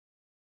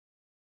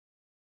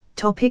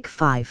Topic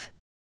 5.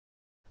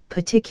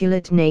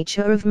 Particulate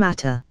nature of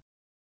matter.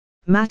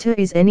 Matter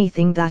is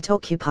anything that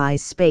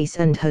occupies space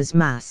and has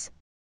mass.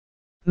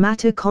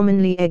 Matter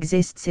commonly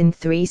exists in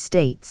 3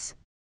 states.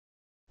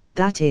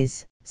 That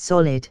is,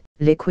 solid,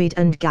 liquid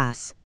and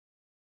gas.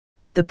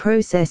 The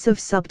process of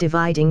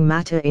subdividing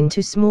matter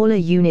into smaller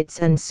units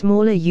and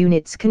smaller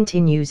units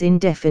continues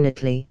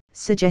indefinitely,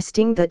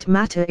 suggesting that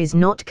matter is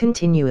not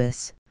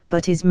continuous,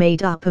 but is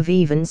made up of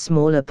even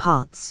smaller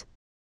parts.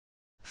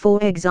 For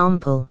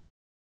example,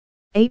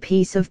 a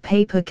piece of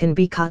paper can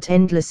be cut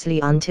endlessly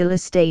until a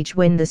stage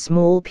when the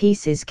small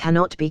pieces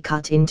cannot be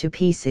cut into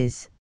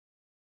pieces.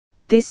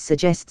 This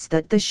suggests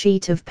that the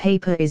sheet of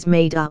paper is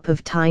made up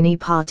of tiny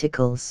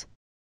particles.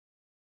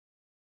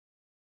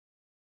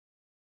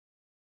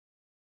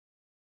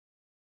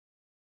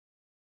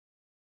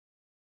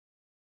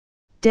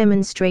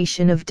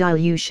 Demonstration of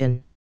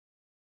dilution.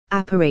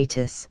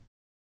 Apparatus.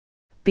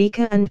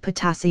 Beaker and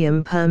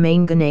potassium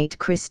permanganate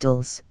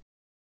crystals.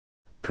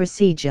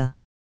 Procedure.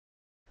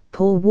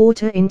 Pour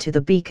water into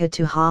the beaker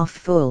to half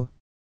full.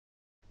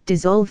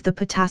 Dissolve the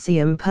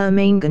potassium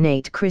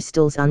permanganate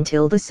crystals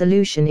until the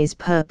solution is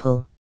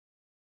purple.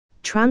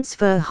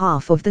 Transfer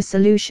half of the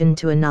solution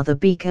to another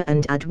beaker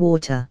and add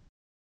water.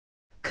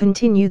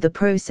 Continue the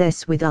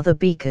process with other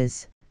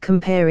beakers,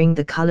 comparing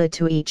the color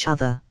to each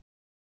other.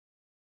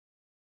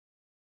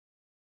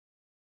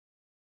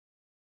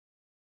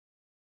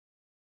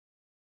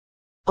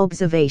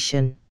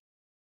 Observation.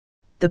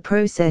 The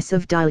process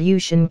of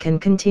dilution can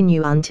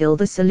continue until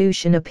the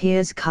solution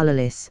appears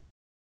colorless.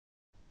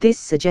 This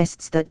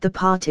suggests that the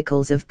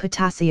particles of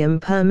potassium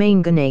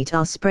permanganate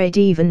are spread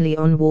evenly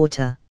on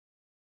water.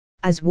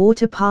 As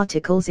water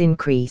particles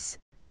increase,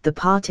 the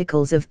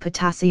particles of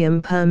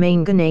potassium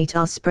permanganate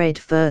are spread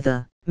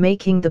further,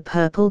 making the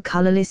purple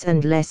colorless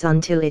and less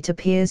until it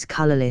appears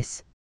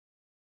colorless.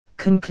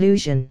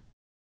 Conclusion.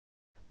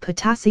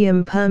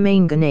 Potassium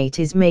permanganate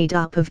is made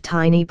up of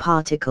tiny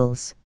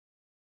particles.